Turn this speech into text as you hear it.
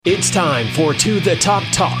It's time for To The Top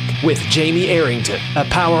Talk with Jamie Arrington, a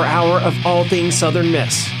power hour of all things Southern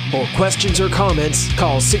Miss. For questions or comments,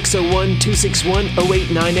 call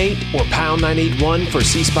 601-261-0898 or pound 981 for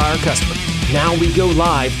C Spire customers. Now we go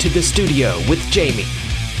live to the studio with Jamie.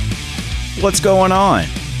 What's going on?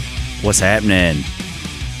 What's happening?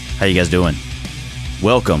 How you guys doing?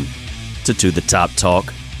 Welcome to The Top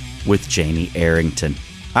Talk with Jamie Arrington.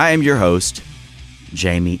 I am your host,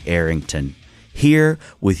 Jamie Arrington, here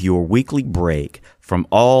with your weekly break from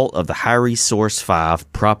all of the High Resource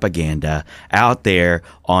 5 propaganda out there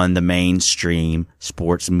on the mainstream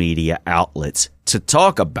sports media outlets to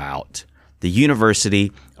talk about the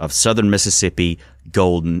University of Southern Mississippi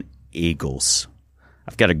Golden Eagles.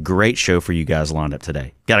 I've got a great show for you guys lined up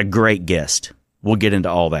today. Got a great guest. We'll get into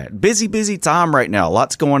all that. Busy time right now.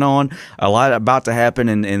 Lots going on. A lot about to happen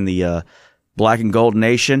in the Black and Gold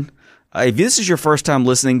Nation. If this is your first time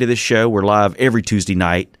listening to this show, we're live every Tuesday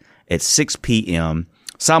night at 6 p.m.,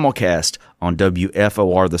 simulcast on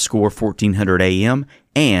WFOR The Score 1400 AM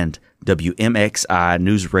and WMXI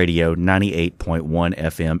News Radio 98.1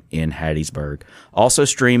 FM in Hattiesburg. Also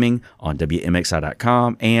streaming on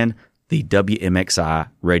WMXI.com and the WMXI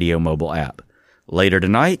Radio mobile app. Later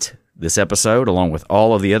tonight, this episode, along with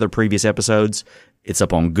all of the other previous episodes, it's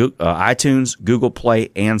up on iTunes, Google Play,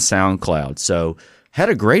 and SoundCloud. So, had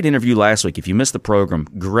a great interview last week. If you missed the program,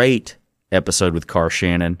 great episode with Carr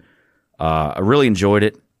Shannon. I really enjoyed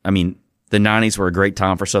it. I mean, the 90s were a great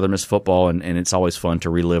time for Southern Miss football, and it's always fun to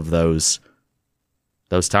relive those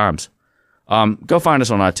times. Go find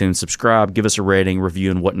us on iTunes, subscribe, give us a rating, review,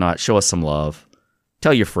 and whatnot. Show us some love.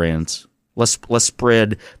 Tell your friends. Let's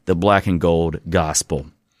spread the black and gold gospel.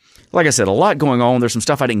 Like I said, a lot going on. There's some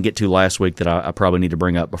stuff I didn't get to last week that I probably need to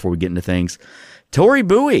bring up before we get into things. Tori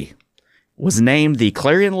Bowie was named the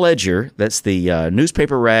Clarion Ledger, that's the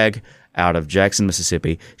newspaper rag out of Jackson,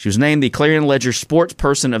 Mississippi. She was named the Clarion Ledger Sports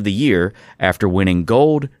Person of the Year after winning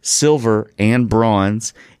gold, silver, and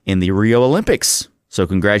bronze in the Rio Olympics. So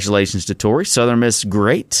congratulations to Tori. Southern Miss,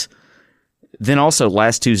 great. Then also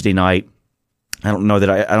last Tuesday night, I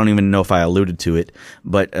don't even know if I alluded to it,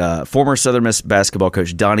 but former Southern Miss basketball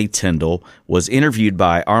coach Donnie Tyndall was interviewed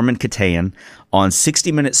by Armin Katan on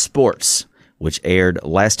 60 Minutes Sports, which aired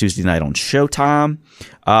last Tuesday night on Showtime.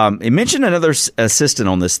 It mentioned another assistant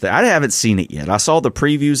on this thing. I haven't seen it yet. I saw the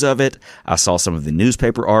previews of it. I saw some of the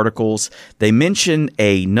newspaper articles. They mentioned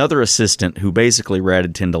another assistant who basically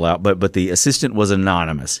ratted Tyndall out, but the assistant was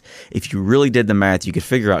anonymous. If you really did the math, you could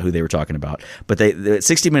figure out who they were talking about. But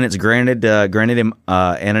 60 Minutes granted him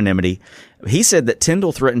anonymity. He said that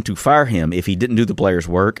Tyndall threatened to fire him if he didn't do the player's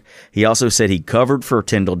work. He also said he covered for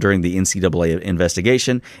Tyndall during the NCAA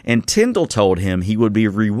investigation, and Tyndall told him he would be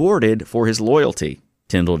rewarded for his loyalty.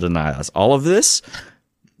 Tyndall denies all of this.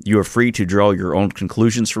 You are free to draw your own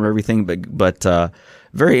conclusions from everything, but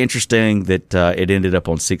very interesting that it ended up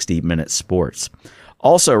on 60 Minutes Sports.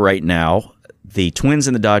 Also right now, the Twins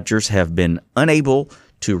and the Dodgers have been unable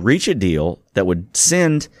to reach a deal that would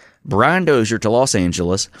send Brian Dozier to Los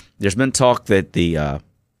Angeles. There's been talk that the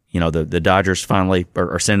Dodgers finally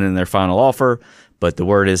are sending in their final offer, but the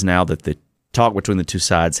word is now that the talk between the two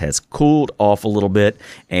sides has cooled off a little bit.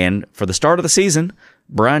 And for the start of the season,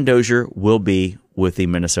 Brian Dozier will be with the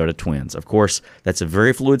Minnesota Twins. Of course, that's a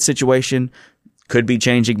very fluid situation. Could be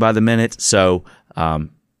changing by the minute. So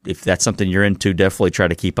if that's something you're into, definitely try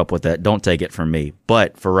to keep up with that. Don't take it from me.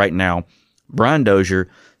 But for right now, Brian Dozier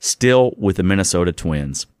still with the Minnesota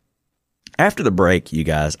Twins. After the break, you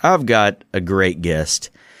guys, I've got a great guest.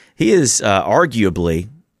 He is arguably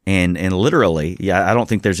and literally, I don't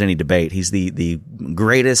think there's any debate. He's the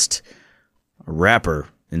greatest rapper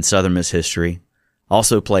in Southern Miss history.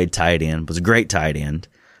 Also played tight end, was a great tight end.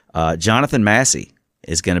 Jonathan Massey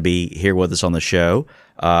is going to be here with us on the show.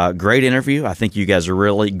 Great interview. I think you guys are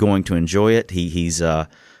really going to enjoy it. He's a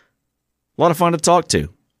lot of fun to talk to,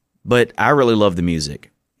 but I really love the music.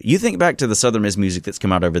 You think back to the Southern Miss music that's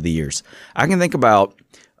come out over the years. I can think about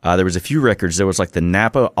there was a few records. There was like the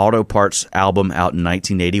Napa Auto Parts album out in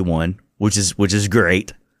 1981, which is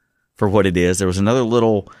great for what it is. There was another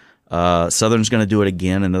little Southern's Gonna Do It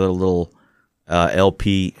Again, another little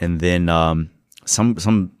LP, and then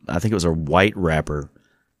some I think it was a white rapper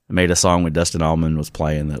made a song when Dustin Allman was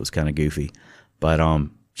playing that was kind of goofy. But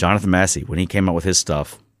Jonathan Massey, when he came out with his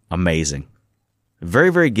stuff, amazing. Very,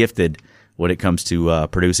 very gifted when it comes to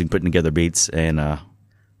producing, putting together beats, and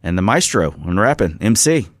the maestro on rapping,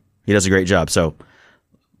 MC. He does a great job. So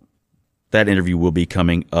that interview will be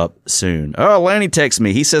coming up soon. Oh, Lanny texts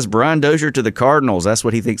me. He says Brian Dozier to the Cardinals. That's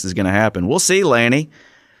what he thinks is going to happen. We'll see, Lanny.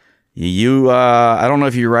 I don't know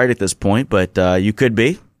if you're right at this point, but you could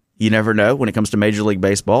be. You never know when it comes to Major League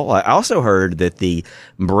Baseball. I also heard that the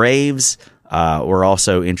Braves were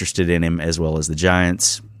also interested in him, as well as the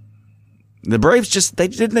Giants. The Braves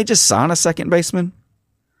didn't they just sign a second baseman?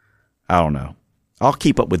 I don't know. I'll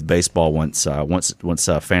keep up with baseball once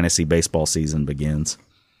fantasy baseball season begins.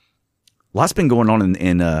 Lots been going on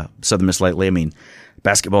in Southern Miss lately. I mean,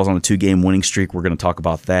 basketball's on a 2-game winning streak. We're going to talk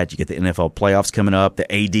about that. You get the NFL playoffs coming up,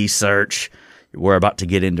 the AD search. We're about to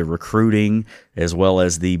get into recruiting, as well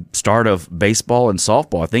as the start of baseball and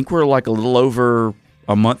softball. I think we're like a little over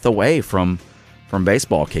a month away from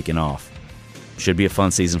baseball kicking off. Should be a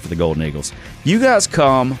fun season for the Golden Eagles. You guys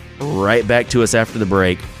come right back to us after the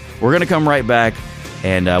break. We're going to come right back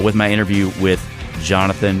and with my interview with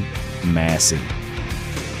Jonathan Massey.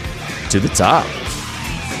 To the top.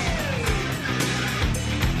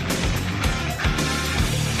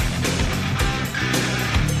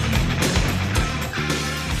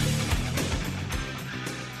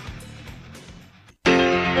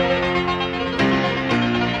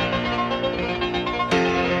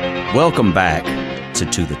 Welcome back to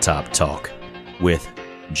the Top Talk with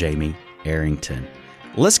Jamie Arrington.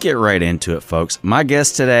 Let's get right into it, folks. My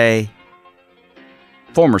guest today,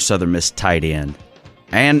 former Southern Miss tight end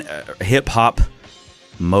and hip-hop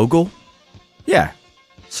mogul. Yeah,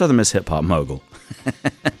 Southern Miss hip-hop mogul.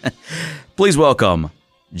 Please welcome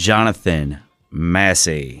Jonathan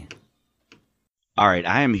Massey. All right,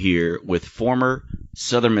 I am here with former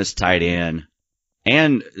Southern Miss tight end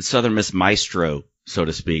and Southern Miss maestro, so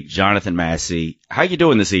to speak, Jonathan Massey. How you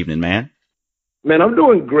doing this evening, man? Man, I'm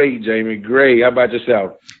doing great, Jamie. Great. How about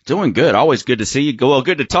yourself? Doing good. Always good to see you. Well,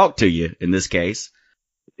 good to talk to you in this case.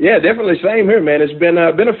 Yeah, definitely. Same here, man. It's been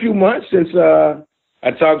a few months since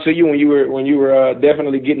I talked to you when you were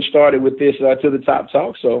definitely getting started with this To the Top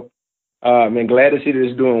Talk. So, man, glad to see that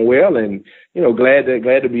it's doing well, and glad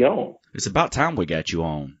to be on. It's about time we got you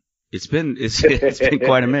on. It's been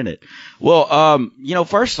quite a minute. Well,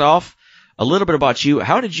 first off, a little bit about you.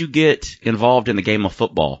 How did you get involved in the game of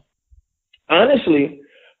football? Honestly,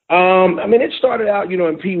 it started out,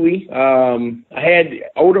 in Pee Wee. I had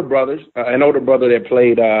older brothers, an older brother that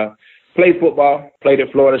played football, played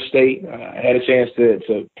at Florida State. I had a chance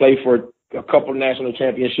to play for a couple of national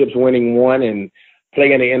championships, winning one, and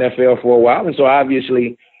play in the NFL for a while. And so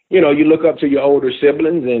obviously, you look up to your older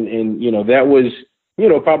siblings, and that was,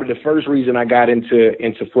 probably the first reason I got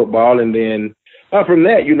into football. And then from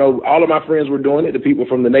that, all of my friends were doing it. The people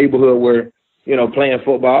from the neighborhood were, playing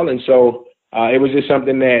football. And so it was just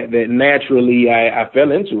something that naturally I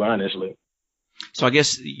fell into, honestly. So I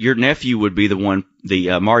guess your nephew would be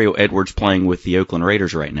the Mario Edwards playing with the Oakland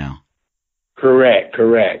Raiders right now. Correct.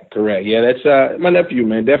 Yeah, that's my nephew,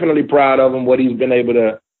 man. Definitely proud of him, what he's been able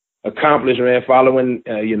to accomplish, man, following,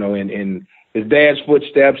 in his dad's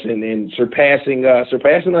footsteps and surpassing us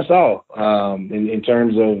all in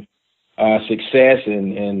terms of success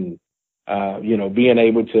and being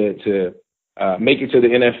able to make it to the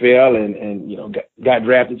NFL and got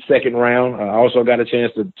drafted second round. Also got a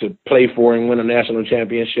chance to play for and win a national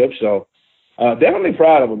championship. So definitely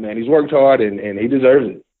proud of him, man. He's worked hard and he deserves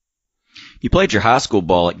it. You played your high school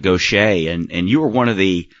ball at Gaucher, and you were one of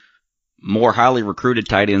the more highly recruited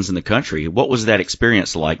tight ends in the country. What was that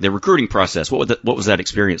experience like? The recruiting process, what was that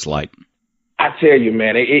experience like? I tell you,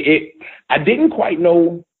 man, I didn't quite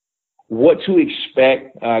know what to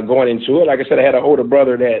expect going into it. Like I said, I had an older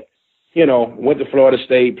brother that, went to Florida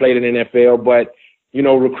State, played in the NFL, but,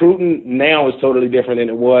 recruiting now is totally different than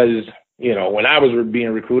it was, when I was being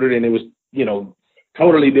recruited, and it was,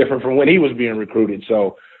 totally different from when he was being recruited.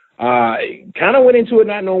 So kind of went into it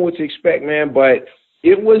not knowing what to expect, man, but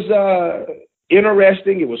it was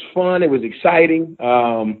interesting. It was fun. It was exciting.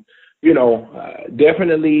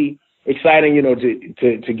 Definitely exciting,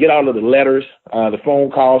 to get all of the letters, the phone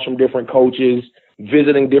calls from different coaches,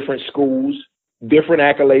 visiting different schools, different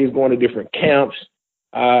accolades, going to different camps.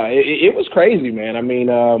 It was crazy, man. I mean,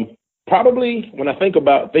 probably when I think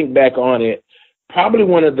back on it, probably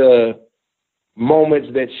one of the moments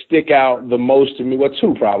that stick out the most to me, well,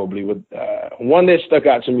 two probably. One that stuck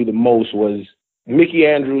out to me the most was Mickey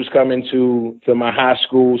Andrews coming to my high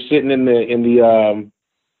school, sitting in the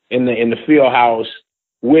field house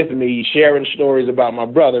with me, sharing stories about my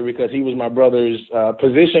brother, because he was my brother's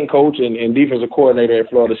position coach and defensive coordinator at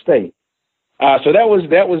Florida State. So that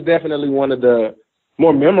was definitely one of the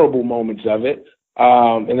more memorable moments of it.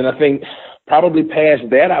 And then I think probably past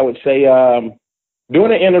that, I would say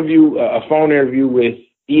doing a phone interview with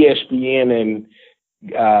ESPN, and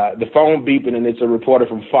the phone beeping, and it's a reporter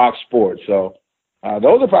from Fox Sports. So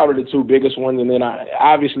those are probably the two biggest ones. And then I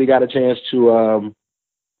obviously got a chance to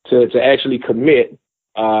actually commit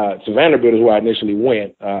to Vanderbilt is where I initially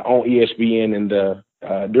went on ESPN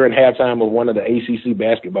during halftime of one of the ACC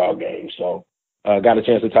basketball games. So got a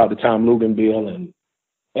chance to talk to Tom Luganbill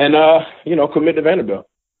and commit to Vanderbilt.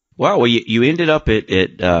 Wow. Well, you ended up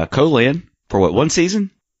at Colin for what, one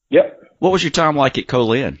season? Yep. What was your time like at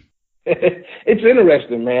Colin? It's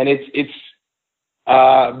interesting, man. It's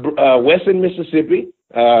Western Mississippi.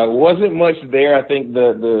 Wasn't much there. I think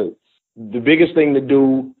the biggest thing to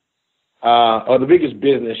do, or the biggest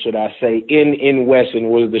business, should I say, in Western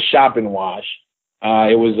was the shop and wash.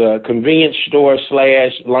 It was a convenience store /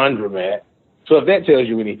 laundromat. So if that tells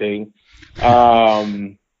you anything,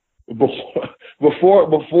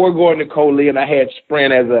 before going to Colin, I had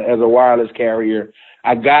Sprint as a wireless carrier.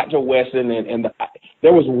 I got to Western and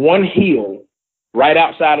there was one hill right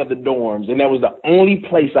outside of the dorms, and that was the only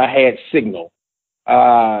place I had signal.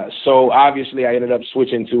 So obviously I ended up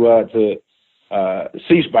switching to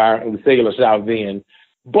C Spire in the Cellular South then.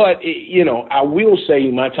 But I will say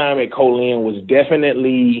my time at Colin was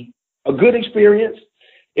definitely a good experience.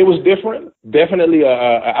 It was different, definitely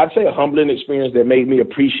I'd say a humbling experience that made me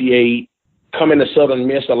appreciate coming to Southern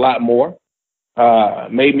Miss a lot more.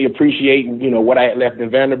 Made me appreciate, what I had left in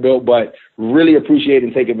Vanderbilt, but really appreciate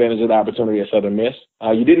and take advantage of the opportunity at Southern Miss.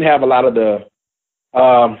 You didn't have a lot of the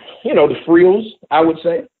frills, I would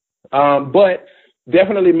say, but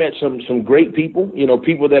definitely met some great people,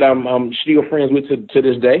 people that I'm still friends with to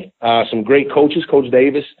this day. Some great coaches, Coach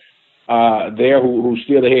Davis there, who's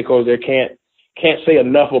still the head coach there. Can't say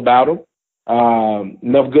enough about him.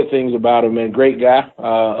 Enough good things about him, man. Great guy.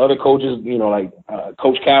 Other coaches, like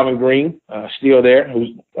Coach Calvin Green, still there, whose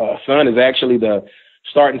son is actually the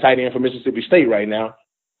starting tight end for Mississippi State right now,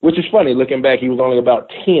 which is funny. Looking back, he was only about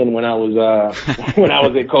 10 when I was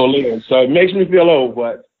at Colin, so it makes me feel old.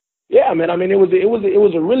 But yeah, man, I mean, it was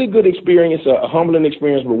a really good experience, a humbling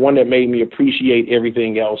experience, but one that made me appreciate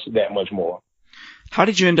everything else that much more. How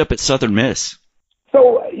did you end up at Southern Miss?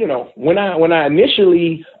 So, when I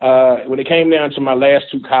initially, when it came down to my last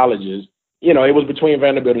two colleges, it was between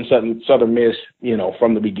Vanderbilt and Southern Miss,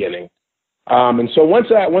 from the beginning. And so once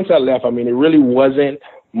I left, I mean, it really wasn't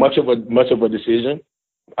much of a decision.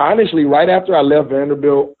 Honestly, right after I left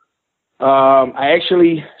Vanderbilt, I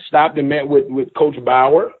actually stopped and met with Coach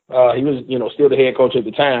Bauer. He was, still the head coach at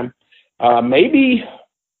the time. Maybe,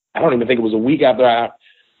 I don't even think it was a week after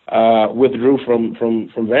I withdrew from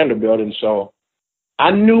Vanderbilt. And so I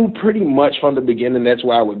knew pretty much from the beginning that's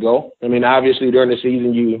where I would go. I mean, obviously during the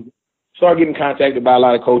season, you start getting contacted by a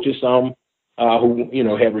lot of coaches, some who,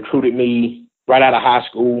 had recruited me right out of high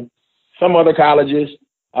school, some other colleges.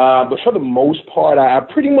 But for the most part, I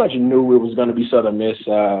pretty much knew it was going to be Southern Miss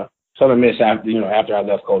after I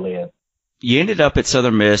left Colin. You ended up at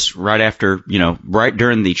Southern Miss right after, right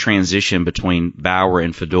during the transition between Bauer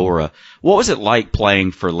and Fedora. What was it like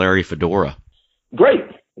playing for Larry Fedora? Great.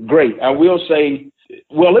 I will say,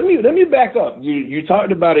 well, let me back up. You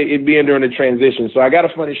talked about it being during the transition, so I got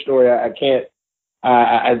a funny story.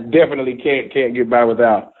 I definitely can't get by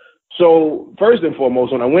without. So first and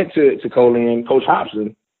foremost, when I went to Colin, Coach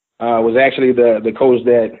Hobson was actually the coach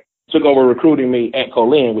that took over recruiting me at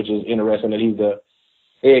Colin, which is interesting that he's the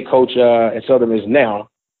head coach at Southern Miss now.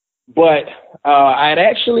 But I had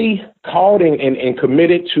actually called and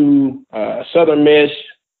committed to Southern Miss,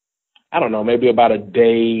 I don't know, maybe about a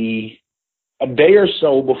day or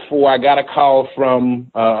so before I got a call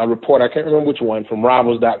from a reporter, I can't remember which one, from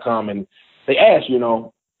Rivals.com, and they asked,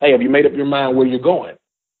 hey, have you made up your mind where you're going?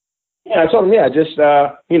 Yeah, I told them, I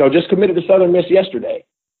just committed to Southern Miss yesterday.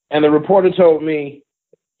 And the reporter told me,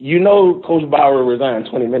 Coach Bauer resigned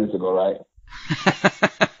 20 minutes ago, right?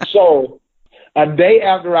 So a day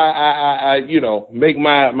after I make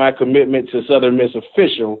my commitment to Southern Miss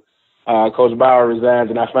official, Coach Bauer resigns,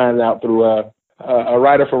 and I find out through a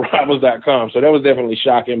writer for Rivals.com. So that was definitely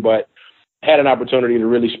shocking, but had an opportunity to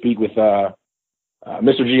really speak with Mr.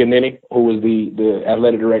 Giannini, who was the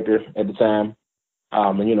athletic director at the time.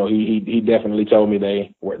 And, he definitely told me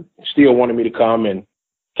they were still wanted me to come and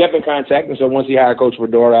kept in contact. And so once he hired Coach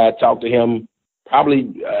Fedora, I talked to him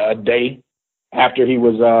probably a day after he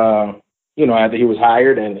was, after he was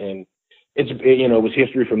hired. And it was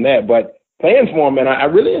history from that. But playing for him, man, I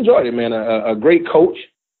really enjoyed it, man. A great coach,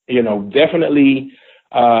 definitely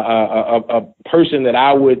a person that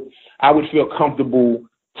I would feel comfortable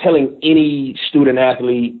telling any student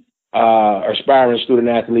athlete, aspiring student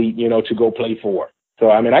athlete, to go play for. So,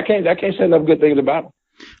 I mean, I can't say enough good things about him.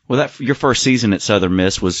 Well, your first season at Southern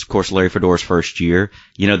Miss was, of course, Larry Fedora's first year.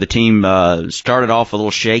 The team started off a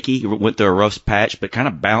little shaky, went through a rough patch, but kind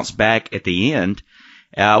of bounced back at the end.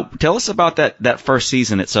 Tell us about that first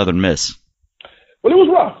season at Southern Miss. Well, it was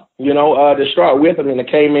rough. to start with. I mean, I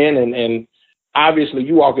came in and obviously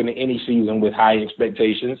you walk into any season with high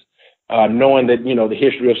expectations, knowing that, the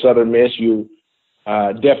history of Southern Miss, you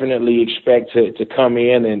definitely expect to come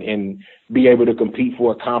in and be able to compete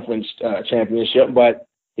for a conference championship. But,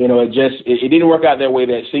 it didn't work out that way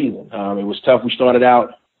that season. It was tough. We started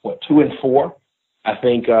out, 2-4, I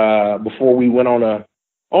think, before we went on a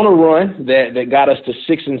run that got us to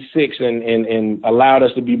 6-6 and allowed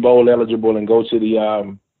us to be bowl eligible and go to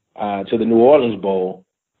the New Orleans Bowl.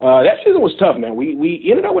 That season was tough, man. We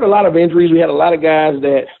ended up with a lot of injuries. We had a lot of guys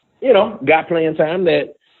that, got playing time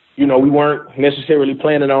that, we weren't necessarily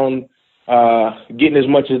planning on getting as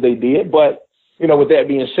much as they did. But, with that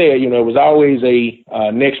being said, it was always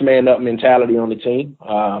a next man up mentality on the team.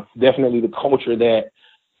 Definitely the culture that,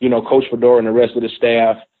 Coach Fedora and the rest of the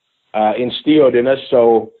staff instilled in us.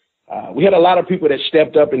 So we had a lot of people that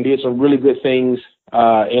stepped up and did some really good things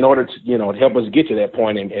in order to, to help us get to that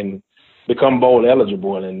point and become bowl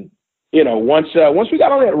eligible. And, once we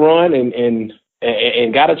got on that run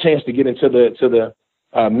and got a chance to get into the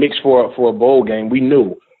mix for a bowl game, we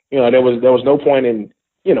knew, there was no point in,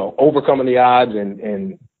 overcoming the odds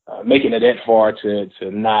and making it that far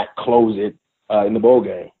to not close it in the bowl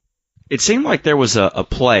game. It seemed like there was a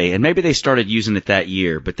play, and maybe they started using it that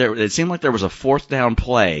year, but it seemed like there was a fourth down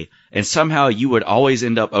play, and somehow you would always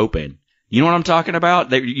end up open. You know what I'm talking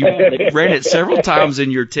about? You ran it several times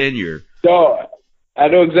in your tenure. So I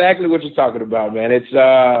know exactly what you're talking about, man. It's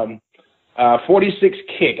 46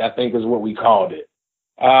 kick, I think is what we called it.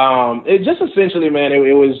 It just essentially, man, it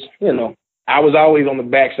was, I was always on the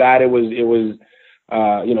backside. It was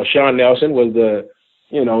Sean Nelson was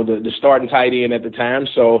the starting tight end at the time.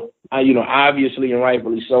 So, obviously and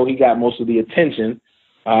rightfully so, he got most of the attention.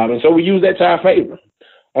 And so we used that to our favor.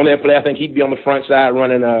 On that play, I think he'd be on the front side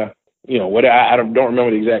running I don't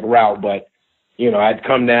remember the exact route, but, I'd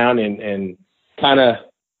come down and kind of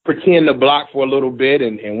pretend to block for a little bit.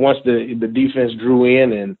 And once the defense drew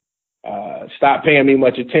in and stopped paying me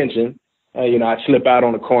much attention, I'd slip out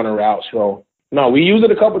on the corner route. So, no, we used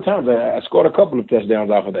it a couple of times. I scored a couple of touchdowns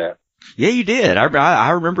off of that. Yeah, you did. I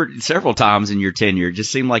remember several times in your tenure. It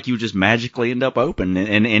just seemed like you would just magically end up open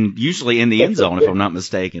and usually in the end zone, if I'm not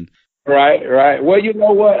mistaken. Right. Well, you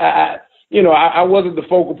know what? I wasn't the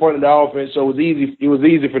focal point of the offense, so it was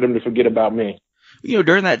easy for them to forget about me.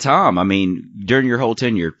 During that time, during your whole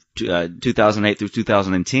tenure, 2008 through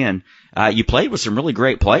 2010, you played with some really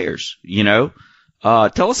great players.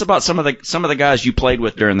 Tell us about some of the guys you played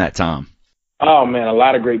with during that time. Oh man, a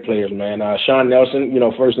lot of great players, man. Sean Nelson,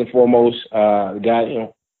 first and foremost, the guy,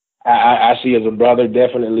 I see as a brother,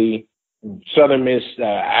 definitely Southern Miss.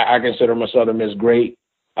 I consider my Southern Miss great.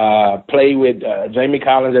 Played with Jamie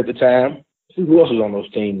Collins at the time. Who else was on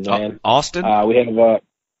those teams, man? Austin. We have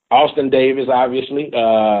Austin Davis, obviously.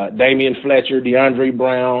 Damian Fletcher, DeAndre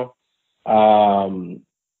Brown.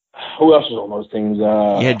 Who else was on those teams?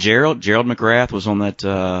 Gerald McGrath was on that.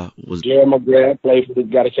 Gerald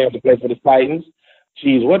McGrath got a chance to play for the Titans.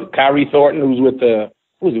 Kyrie Thornton, who's with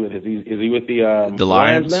who's he with? Is he with the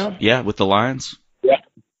Lions now? Yeah, with the Lions.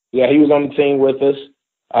 Yeah, he was on the team with us.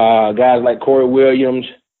 Guys like Corey Williams,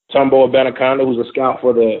 Tumbo Benaconda, who's a scout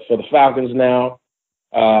for the Falcons now.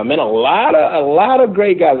 Man, a lot of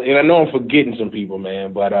great guys, and I know I'm forgetting some people,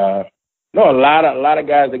 man, but a lot of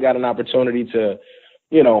guys that got an opportunity to,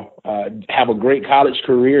 have a great college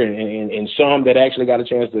career, and some that actually got a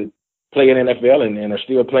chance to play in NFL and are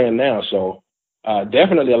still playing now. So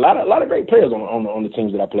definitely a lot of great players on the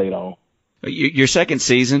teams that I played on. Your second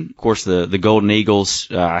season, of course, the Golden Eagles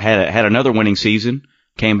had another winning season.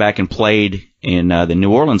 Came back and played in the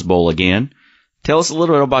New Orleans Bowl again. Tell us a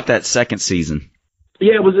little bit about that second season.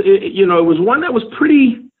 Yeah, it was one that was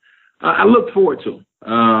pretty. I looked forward to.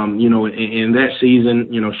 In that season,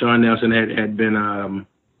 Sean Nelson had been,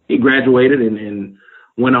 he graduated and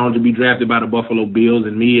went on to be drafted by the Buffalo Bills,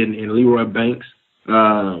 and me and Leroy Banks, we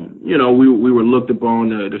were looked upon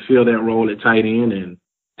to fill that role at tight end and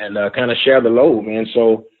kind of share the load, man.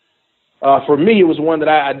 So, for me, it was one that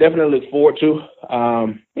I definitely look forward to.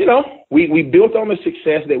 We built on the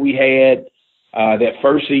success that we had, that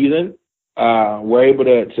first season. We're able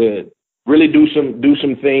to really do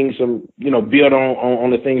some things, build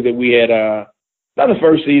on the things that we had, not the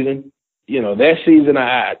first season. That season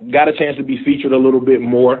I got a chance to be featured a little bit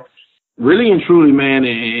more, really and truly, man.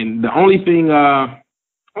 And the only thing I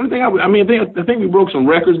think we broke some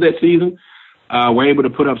records that season. We're able to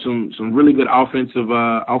put up some really good offensive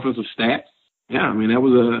stats. Yeah, that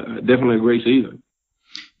was definitely a great season.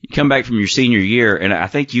 You come back from your senior year, and I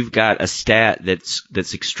think you've got a stat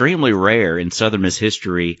that's extremely rare in Southern Miss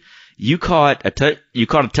history. You caught a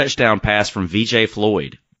touchdown pass from VJ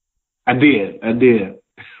Floyd. I did. I did.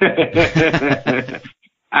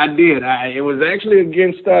 It was actually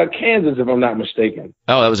against Kansas, if I'm not mistaken.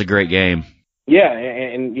 Oh, that was a great game. Yeah,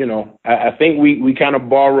 and you know, I think we kind of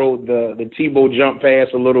borrowed the Tebow jump pass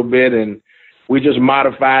a little bit, and we just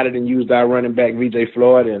modified it and used our running back VJ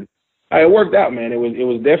Floyd, and it worked out, man. It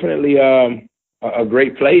was definitely a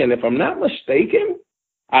great play, and if I'm not mistaken,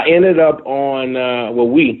 I ended up on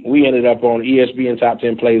we ended up on ESPN Top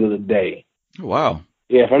 10 Plays of the Day. Wow.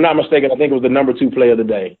 Yeah, if I'm not mistaken, I think it was the number 2 play of the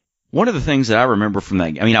day. One of the things that I remember from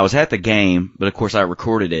that, I mean, I was at the game, but of course I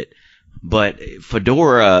recorded it. But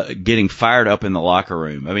Fedora getting fired up in the locker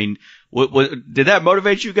room, I mean, did that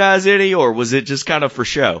motivate you guys any, or was it just kind of for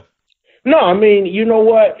show? No, I mean, you know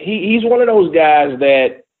what? He's one of those guys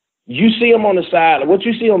that you see him on the side. What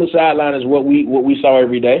you see on the sideline is what we saw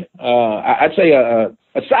every day. I'd say a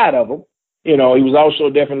side of him. You know, he was also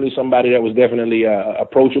definitely somebody that was definitely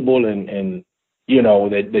approachable and you know,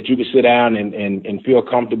 that you could sit down and feel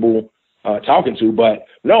comfortable talking to. But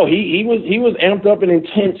no, he was amped up and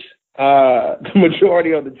intense the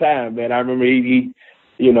majority of the time, man. I remember he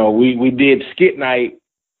you know, we did skit night.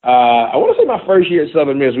 I want to say my first year at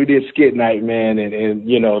Southern Miss, we did skit night, man, and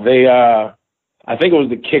you know, they I think it was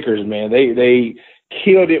the Kickers, man. They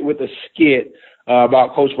killed it with a skit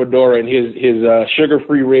about Coach Fedora and his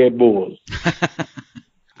sugar-free Red Bulls.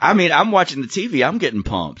 I mean, I'm watching the TV. I'm getting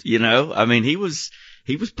pumped, you know. I mean, he was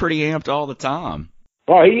pretty amped all the time.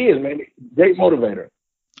 Oh, he is, man. Great motivator.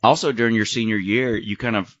 Also, during your senior year, you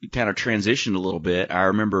kind of transitioned a little bit. I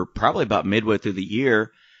remember probably about midway through the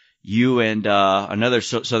year, you and another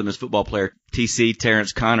Southern Miss football player, TC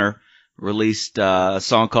Terrence Connor, released a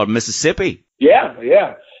song called Mississippi.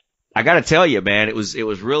 Yeah. I got to tell you, man, it was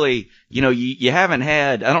really, you know, you haven't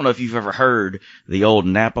had, I don't know if you've ever heard the old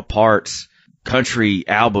Napa Parts country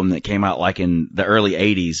album that came out like in the early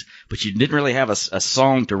 80s, but you didn't really have a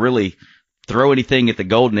song to really throw anything at the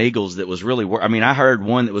Golden Eagles that was really, I mean, I heard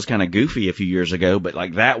one that was kind of goofy a few years ago, but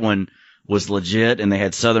like that one was legit and they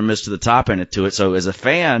had Southern Miss to the Top in it to it. So as a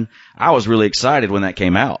fan, I was really excited when that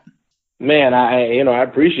came out. Man, I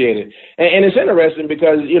appreciate it. And it's interesting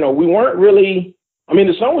because, you know, we weren't really, I mean,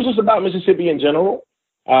 the song was just about Mississippi in general.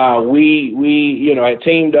 We you know, had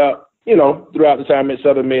teamed up, you know, throughout the time at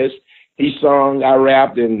Southern Miss. He sung, I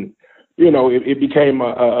rapped, and, you know, it became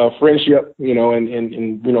a friendship, you know, and,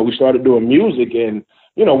 you know, we started doing music, and,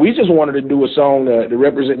 you know, we just wanted to do a song to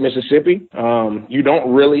represent Mississippi. You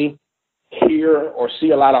don't really hear or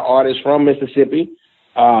see a lot of artists from Mississippi.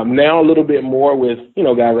 Now a little bit more with, you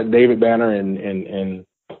know, guys like David Banner and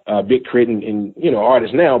Big Crit and, you know,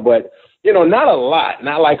 artists now, but, you know, not a lot,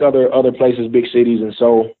 not like other places, big cities. And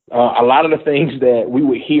so a lot of the things that we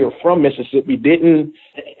would hear from Mississippi didn't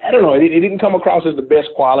come across as the best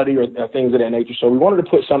quality or things of that nature. So we wanted to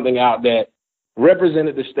put something out that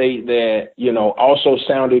represented the state that, you know, also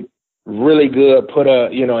sounded really good, put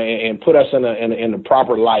us in the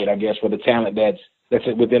proper light, I guess, for the talent that's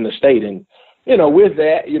within the state. And, you know, with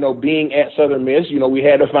that, you know, being at Southern Miss, you know, we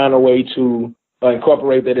had to find a way to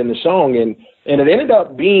incorporate that in the song. And it ended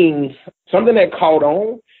up being something that caught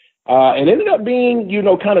on, and ended up being, you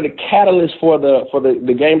know, kind of the catalyst for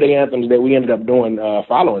the game day anthems that we ended up doing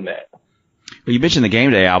following that. Well, you mentioned the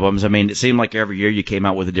game day albums. I mean, it seemed like every year you came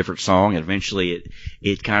out with a different song, and eventually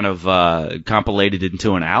it kind of compilated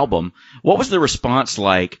into an album. What was the response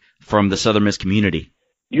like from the Southern Miss community?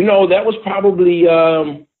 You know, that was probably,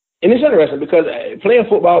 and it's interesting because playing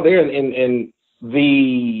football there and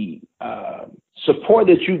the support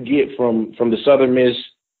that you get from the Southern Miss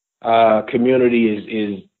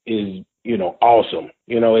community is you know, awesome.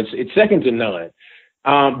 You know, it's second to none.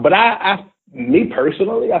 But me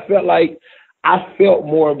personally, I felt like I felt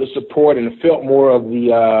more of the support and felt more of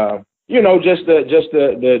the you know, just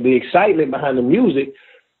the excitement behind the music,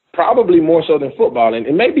 probably more so than football,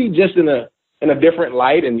 and maybe just in a different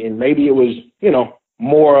light, and maybe it was, you know,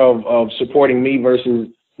 more of supporting me versus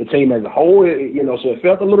the team as a whole, you know, so it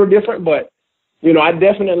felt a little different. But, you know, I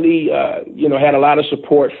definitely, you know, had a lot of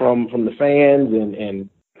support from the fans and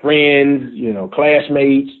friends, you know,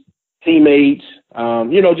 classmates, teammates,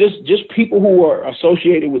 you know, just people who were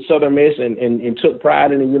associated with Southern Miss and took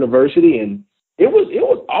pride in the university. And it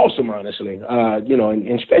was awesome, honestly, you know,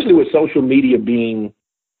 and especially with social media being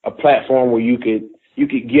a platform where you could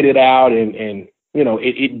get it out and you know,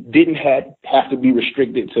 it didn't have to be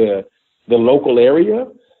restricted to the local area.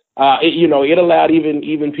 You know, it allowed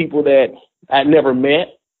even people that I'd never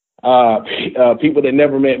met, people that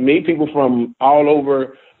never met me, people from all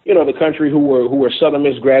over, you know, the country who were Southern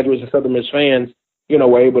Miss graduates and Southern Miss fans, you know,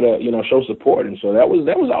 were able to, you know, show support. And so that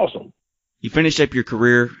was awesome. You finished up your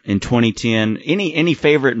career in 2010. Any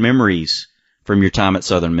favorite memories from your time at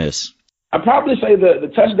Southern Miss? I'd probably say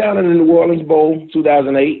the touchdown in the New Orleans Bowl,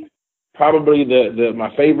 2008, probably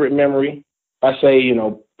my favorite memory. I say,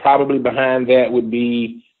 probably behind that would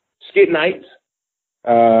be skit nights.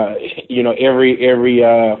 Every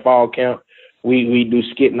fall camp, we do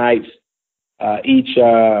skit nights. Each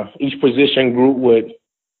position group would,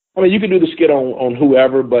 you could do the skit on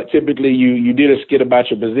whoever, but typically you did a skit about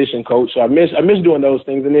your position coach. So I miss doing those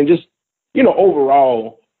things. And then just,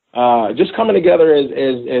 overall, just coming together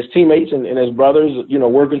as teammates and as brothers,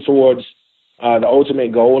 working towards the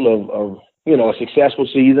ultimate goal of a successful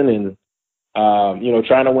season and,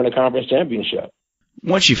 trying to win a conference championship.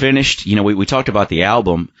 Once you finished, we talked about the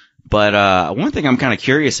album, but one thing I'm kind of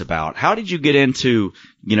curious about, how did you get into,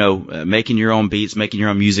 making your own beats, making your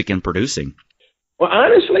own music and producing? Well,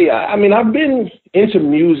 honestly, I've been into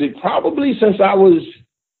music probably since I was,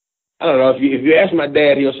 I don't know, if you ask my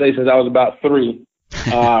dad, he'll say since I was about 3.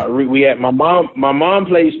 We had my mom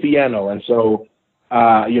plays piano, and so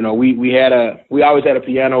we always had a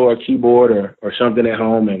piano or a keyboard or something at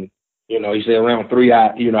home, and he said around 3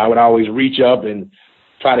 I would always reach up and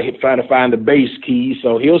try to find the bass keys.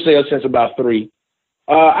 So he'll say since about 3.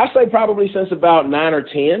 I say probably since about 9 or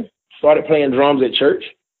 10 started playing drums at church,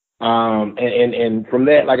 and from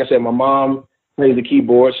that, like I said, my mom plays the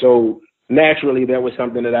keyboard, so naturally that was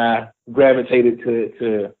something that I gravitated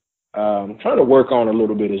to trying to work on a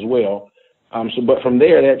little bit as well. But from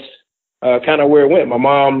there, that's kind of where it went. My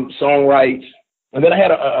mom songwrites, and then I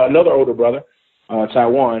had another older brother,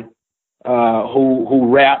 Taiwan,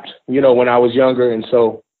 who rapped, when I was younger. And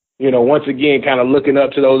so, once again, kind of looking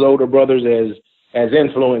up to those older brothers as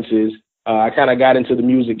influences, I kind of got into the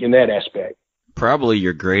music in that aspect. Probably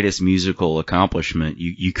your greatest musical accomplishment.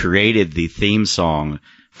 You created the theme song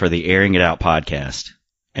for the Airing It Out podcast.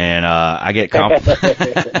 And I get compliments.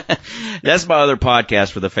 That's my other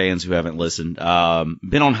podcast for the fans who haven't listened.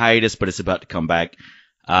 Been on hiatus, but it's about to come back.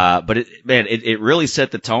 But it really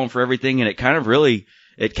set the tone for everything, and it kind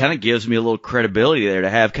of gives me a little credibility there to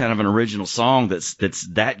have kind of an original song that's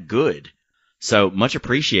that good. So much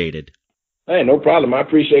appreciated. Hey, no problem. I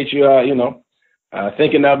appreciate you,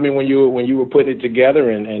 thinking of me when you were putting it together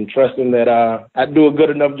and trusting that I'd do a good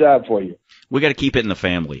enough job for you. We got to keep it in the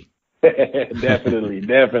family.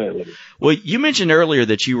 Definitely. Well, you mentioned earlier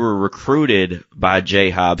that you were recruited by Jay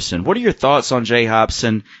Hobson. What are your thoughts on Jay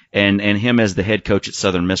Hobson and him as the head coach at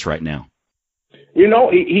Southern Miss right now?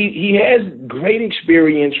 He has great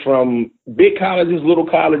experience from big colleges, little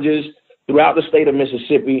colleges throughout the state of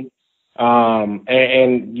Mississippi. From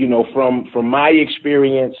my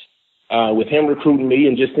experience with him recruiting me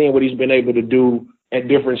and just seeing what he's been able to do at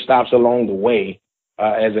different stops along the way.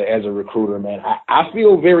 As a recruiter, man, I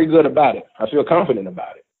feel very good about it. I feel confident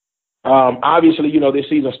about it. Obviously, this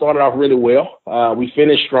season started off really well. We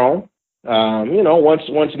finished strong.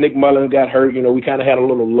 Once Nick Mullins got hurt, we kind of had a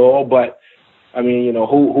little lull, but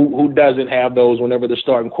who doesn't have those whenever the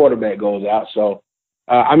starting quarterback goes out? So,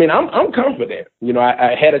 I'm confident.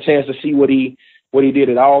 I had a chance to see what he did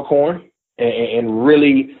at Alcorn and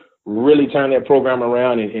really turn that program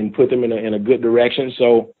around and put them in a good direction.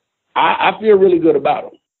 So, I feel really good about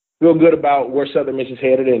them. Feel good about where Southern Miss is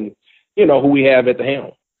headed and, who we have at the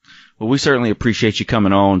helm. Well, we certainly appreciate you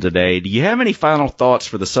coming on today. Do you have any final thoughts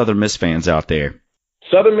for the Southern Miss fans out there?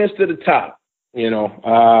 Southern Miss to the top,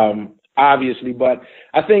 obviously. But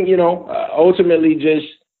I think, ultimately just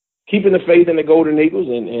keeping the faith in the Golden Eagles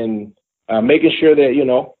and making sure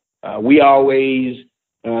that, we always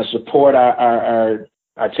support our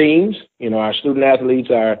teams, our student athletes,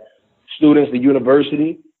 our students, the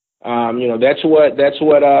university. That's what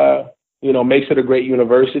makes it a great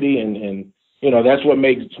university, and that's what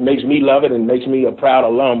makes me love it and makes me a proud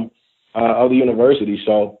alum of the university.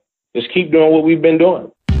 So just keep doing what we've been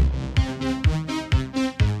doing.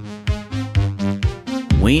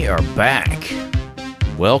 We are back.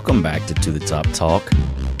 Welcome back to the Top Talk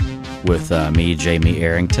with me, Jamie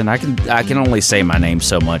Arrington. I can only say my name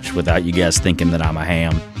so much without you guys thinking that I'm a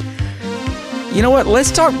ham. You know what?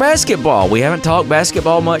 Let's talk basketball. We haven't talked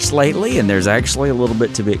basketball much lately, and there's actually a little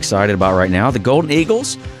bit to be excited about right now. The Golden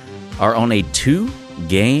Eagles are on a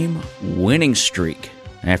 2-game winning streak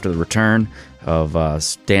after the return of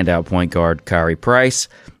standout point guard Kyrie Price.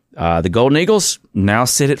 The Golden Eagles now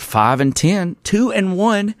sit at 5-10,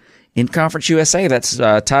 2-1 in Conference USA. That's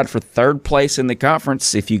tied for third place in the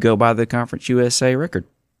conference if you go by the Conference USA record.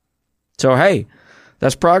 So, hey,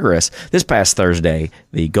 that's progress. This past Thursday,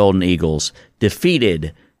 the Golden Eagles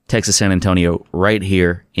defeated Texas San Antonio right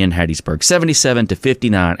here in Hattiesburg,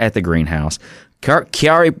 77-59 at the Greenhouse.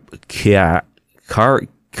 Kyrie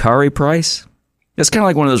Price? That's kind of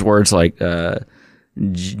like one of those words like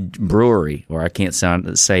Brewery, or I can't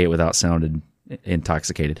say it without sounding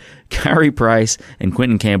intoxicated. Kyrie Price and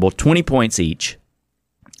Quentin Campbell, 20 points each.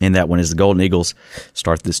 And that one is the Golden Eagles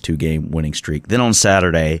start this 2-game winning streak. Then on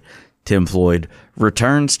Saturday, Tim Floyd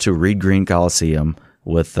returns to Reed Green Coliseum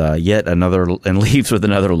with yet another and leaves with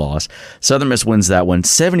another loss. Southern Miss wins that one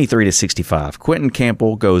 73-65. Quentin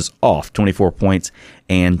Campbell goes off 24 points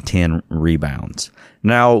and 10 rebounds.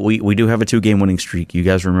 Now we do have a 2-game winning streak. You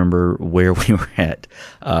guys remember where we were at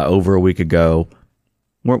over a week ago.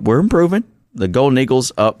 We're improving. The Golden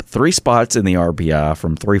Eagles up 3 spots in the RPI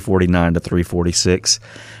from 349 to 346.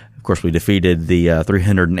 Of course, we defeated the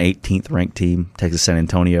 318th ranked team, Texas San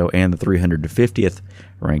Antonio, and the 350th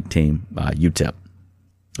ranked team, UTEP.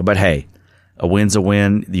 But hey, a win's a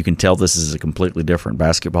win. You can tell this is a completely different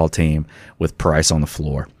basketball team with Price on the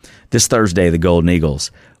floor. This Thursday, the Golden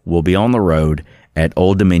Eagles will be on the road at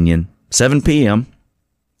Old Dominion, 7 p.m.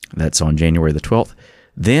 That's on January the 12th.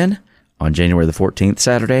 Then, on January the 14th,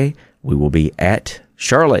 Saturday, we will be at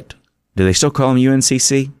Charlotte. Do they still call them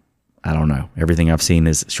UNCC? I don't know. Everything I've seen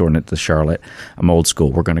is shortened it to Charlotte. I'm old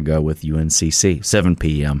school. We're going to go with UNCC, 7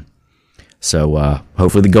 p.m. So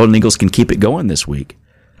hopefully the Golden Eagles can keep it going this week.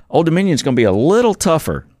 Old Dominion is going to be a little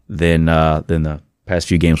tougher than the past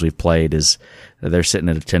few games we've played. Is they're sitting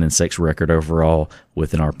at a 10-6 record overall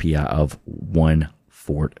with an RPI of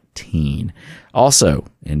 114. Also,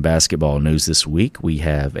 in basketball news this week, we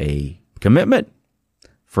have a commitment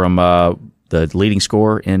from the leading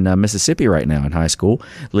scorer in Mississippi right now in high school,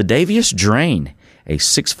 Ladavius Drain, a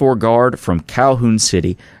 6'4" guard from Calhoun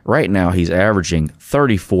City. Right now, he's averaging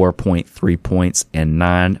 34.3 points and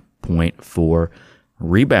 9.4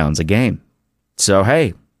 rebounds a game. So,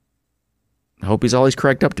 hey, I hope he's all he's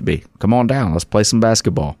cracked up to be. Come on down. Let's play some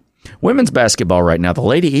basketball. Women's basketball right now, the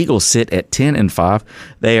Lady Eagles sit at 10-5.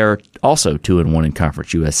 They are also 2-1 in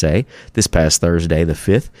Conference USA. This past Thursday, the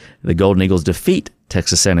 5th, the Golden Eagles defeat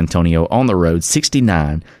Texas San Antonio on the road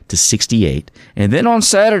 69-68. And then on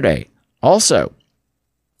Saturday, also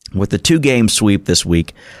with the 2-game sweep this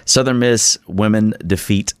week, Southern Miss women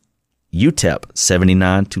defeat UTEP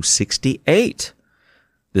 79-68.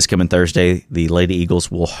 This coming Thursday, the Lady Eagles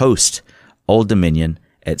will host Old Dominion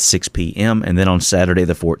at 6 p.m. And then on Saturday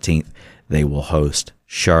the 14th, they will host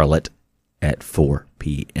Charlotte at 4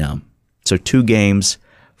 p.m. So 2 games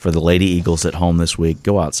for the Lady Eagles at home this week.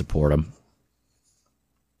 Go out, support them.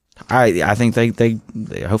 I think they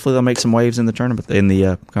hopefully they'll make some waves in the tournament, in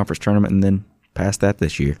the conference tournament, and then past that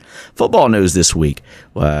this year. Football news this week.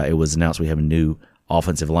 It was announced we have a new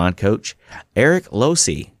offensive line coach, Eric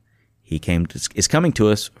Losey. He is coming to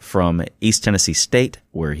us from East Tennessee State,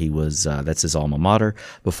 where he was, that's his alma mater.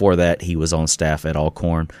 Before that, he was on staff at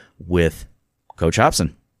Alcorn with Coach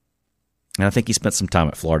Hobson. And I think he spent some time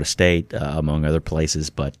at Florida State, among other places.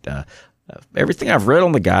 But everything I've read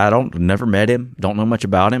on the guy, never met him, don't know much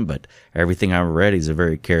about him, but everything I've read, he's a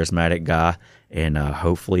very charismatic guy. And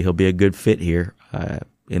hopefully he'll be a good fit here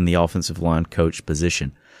in the offensive line coach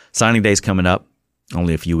position. Signing day's coming up.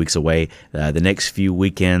 Only a few weeks away. The next few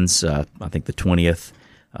weekends, I think the 20th,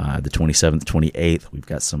 the 27th, 28th, we've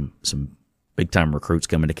got some big-time recruits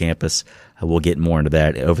coming to campus. We'll get more into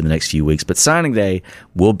that over the next few weeks. But signing day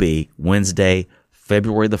will be Wednesday,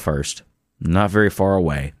 February the 1st, not very far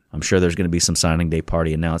away. I'm sure there's going to be some signing day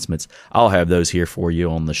party announcements. I'll have those here for you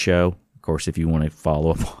on the show. Of course, if you want to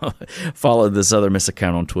follow the Southern Miss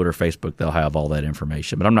account on Twitter, Facebook, they'll have all that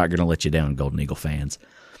information. But I'm not going to let you down, Golden Eagle fans.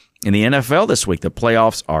 In the NFL this week, the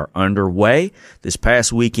playoffs are underway. This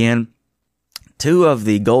past weekend, 2 of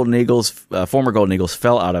the Golden Eagles, former Golden Eagles,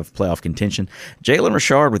 fell out of playoff contention. Jalen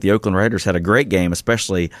Richard with the Oakland Raiders had a great game,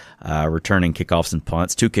 especially returning kickoffs and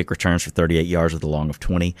punts. 2 kick returns for 38 yards with a long of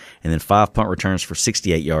 20, and then 5 punt returns for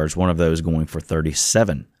 68 yards, one of those going for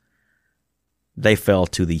 37. They fell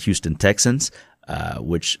to the Houston Texans,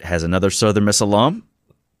 which has another Southern Miss alum.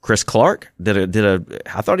 Chris Clark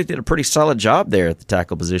I thought he did a pretty solid job there at the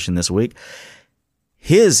tackle position this week.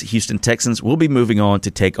 His Houston Texans will be moving on to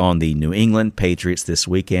take on the New England Patriots this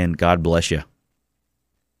weekend. God bless you.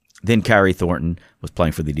 Then Kyrie Thornton was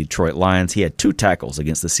playing for the Detroit Lions. He had 2 tackles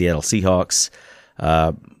against the Seattle Seahawks.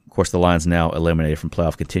 Of course, the Lions now eliminated from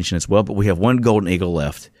playoff contention as well, but we have 1 Golden Eagle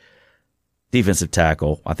left. Defensive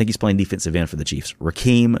tackle. I think he's playing defensive end for the Chiefs.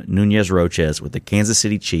 Rakeem Nunez-Roches with the Kansas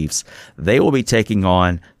City Chiefs. They will be taking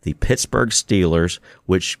on the Pittsburgh Steelers,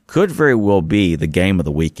 which could very well be the game of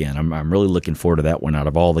the weekend. I'm really looking forward to that one out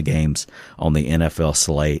of all the games on the NFL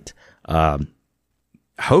slate.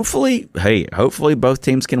 Hopefully both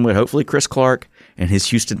teams can win. Hopefully Chris Clark and his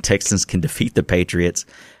Houston Texans can defeat the Patriots.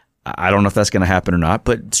 I don't know if that's going to happen or not,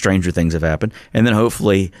 but stranger things have happened. And then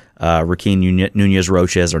hopefully Rakeem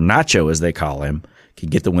Nunez-Roches, or Nacho as they call him,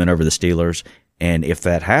 could get the win over the Steelers. And if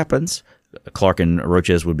that happens, Clark and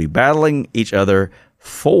Roches would be battling each other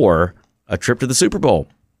for a trip to the Super Bowl.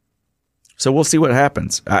 So we'll see what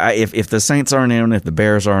happens. If the Saints aren't in, if the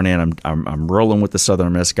Bears aren't in, I'm rolling with the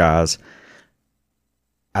Southern Miss guys.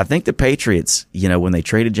 I think the Patriots, when they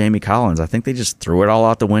traded Jamie Collins, I think they just threw it all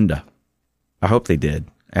out the window. I hope they did.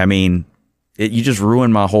 I mean, you just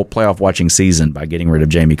ruined my whole playoff watching season by getting rid of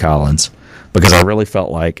Jamie Collins, because I really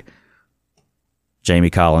felt like Jamie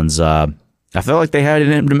Collins, I felt like they had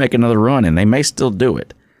him to make another run, and they may still do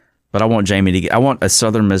it. But I want Jamie to I want a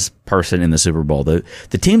Southern Miss person in the Super Bowl. The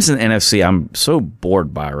teams in the NFC I'm so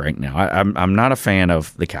bored by right now. I'm not a fan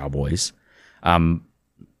of the Cowboys. I'm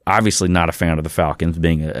obviously not a fan of the Falcons,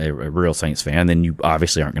 being a real Saints fan. Then you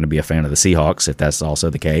obviously aren't going to be a fan of the Seahawks if that's also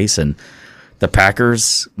the case. And the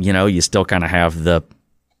Packers, you still kind of have the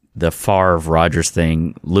Favre-Rodgers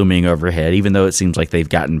thing looming overhead, even though it seems like they've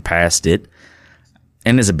gotten past it.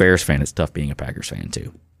 And as a Bears fan, it's tough being a Packers fan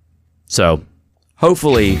too. So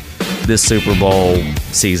hopefully this Super Bowl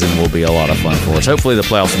season will be a lot of fun for us. Hopefully the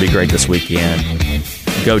playoffs will be great this weekend.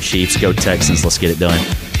 Go Chiefs, go Texans, let's get it done.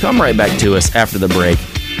 Come right back to us after the break.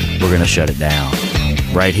 We're going to shut it down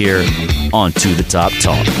right here on To The Top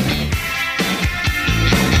Talk.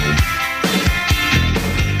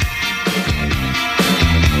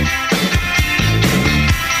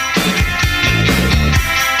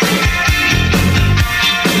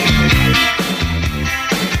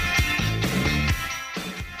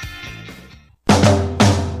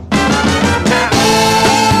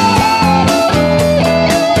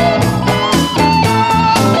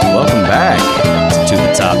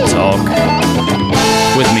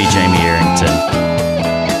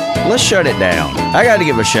 Let's shut it down. I got to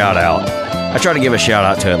give a shout out. I try to give a shout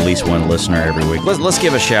out to at least one listener every week. Let's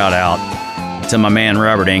give a shout out to my man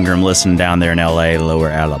Robert Ingram listening down there in LA, Lower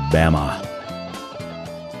Alabama.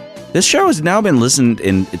 This show has now been listened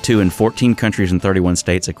to in 14 countries and 31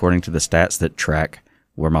 states, according to the stats that track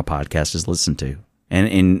where my podcast is listened to,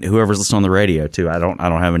 and whoever's listening on the radio too. I don't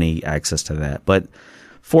have any access to that, but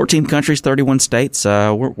 14 countries, 31 states.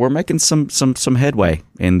 We're making some headway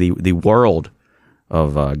in the world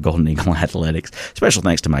of Golden Eagle Athletics. Special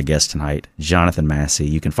thanks to my guest tonight, Jonathan Massey.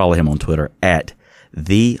 You can follow him on Twitter at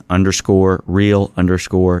 _real_JMass.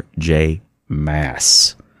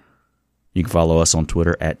 You can follow us on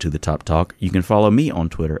Twitter at To The Top Talk. You can follow me on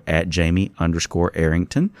Twitter at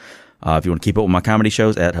Jamie_Arrington. If you want to keep up with my comedy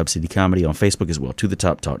shows, at Hub City Comedy on Facebook as well. To The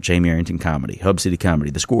Top Talk, Jamie Arrington Comedy, Hub City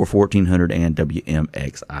Comedy, The Score 1400, and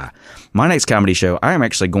WMXI. My next comedy show, I am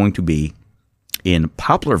actually going to be in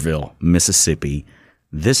Poplarville, Mississippi,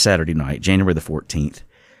 this Saturday night, January the 14th,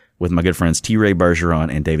 with my good friends T. Ray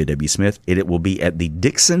Bergeron and David W. Smith. It will be at the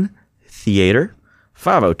Dixon Theater,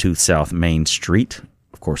 502 South Main Street,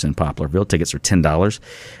 of course, in Poplarville. Tickets are $10.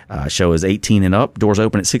 Show is 18 and up. Doors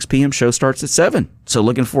open at 6 p.m. Show starts at 7. So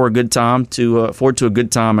looking for a good time forward to a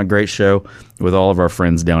good time, a great show with all of our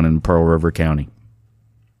friends down in Pearl River County.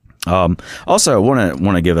 Also, I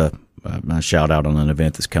want to give a shout out on an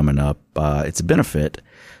event that's coming up. It's a benefit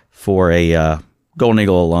for a Golden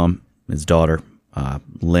Eagle alum, his daughter,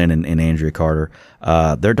 Lynn and Andrea Carter.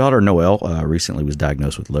 Their daughter, Noelle, recently was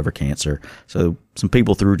diagnosed with liver cancer. So some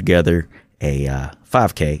people threw together a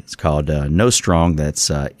 5K. It's called No Strong. That's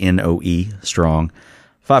NOE Strong.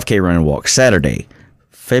 5K run and walk Saturday,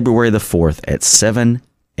 February the 4th at 7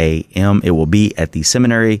 a.m. It will be at the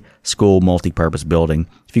Seminary School Multipurpose Building.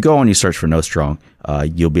 If you go on, you search for No Strong,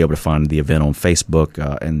 you'll be able to find the event on Facebook.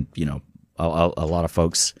 And, a lot of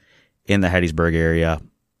folks in the Hattiesburg area,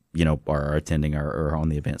 are attending or on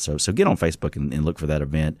the event. So get on Facebook and look for that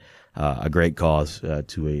event. A great cause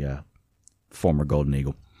to a former Golden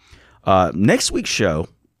Eagle. Next week's show,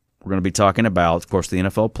 we're going to be talking about, of course, the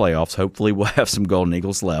NFL playoffs. Hopefully we'll have some Golden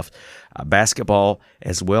Eagles left. Basketball,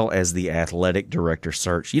 as well as the athletic director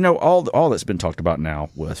search. All that's been talked about now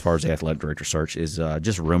as far as the athletic director search is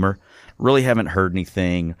just rumor. Really haven't heard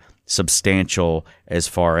anything substantial as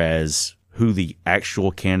far as who the actual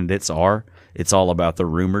candidates are. It's all about the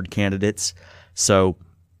rumored candidates. So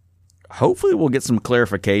hopefully we'll get some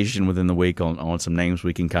clarification within the week on some names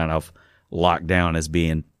we can kind of lock down as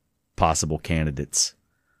being possible candidates.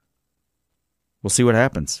 We'll see what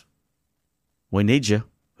happens. We need you.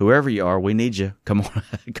 Whoever you are, we need you. Come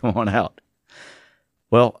on out.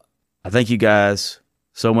 Well, I thank you guys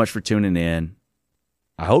so much for tuning in.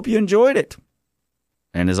 I hope you enjoyed it.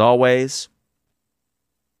 And as always,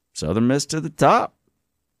 Southern Miss to the top.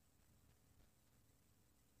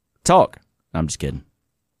 Talk. No, I'm just kidding.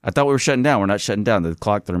 I thought we were shutting down. We're not shutting down. The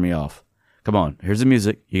clock threw me off. Come on. Here's the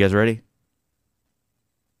music. You guys ready?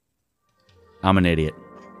 I'm an idiot.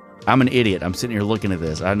 I'm an idiot. I'm sitting here looking at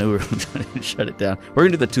this. I knew we were trying to shut it down. We're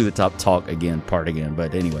going to do the To the Top Talk part again.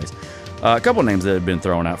 But anyways, a couple of names that have been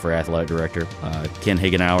thrown out for athletic director. Ken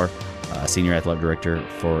Higenauer, senior athletic director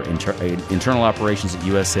for internal operations at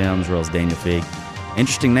USM, as well as Daniel Figg.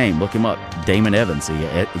 Interesting name. Look him up. Damon Evans,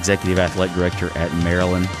 the executive athletic director at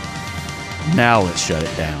Maryland. Now let's shut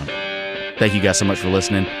it down. Thank you guys so much for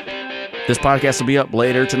listening. This podcast will be up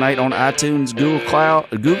later tonight on iTunes,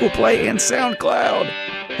 Google Play, and SoundCloud.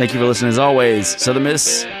 Thank you for listening as always. Southern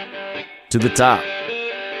Miss to the top.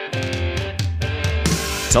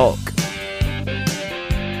 Talk.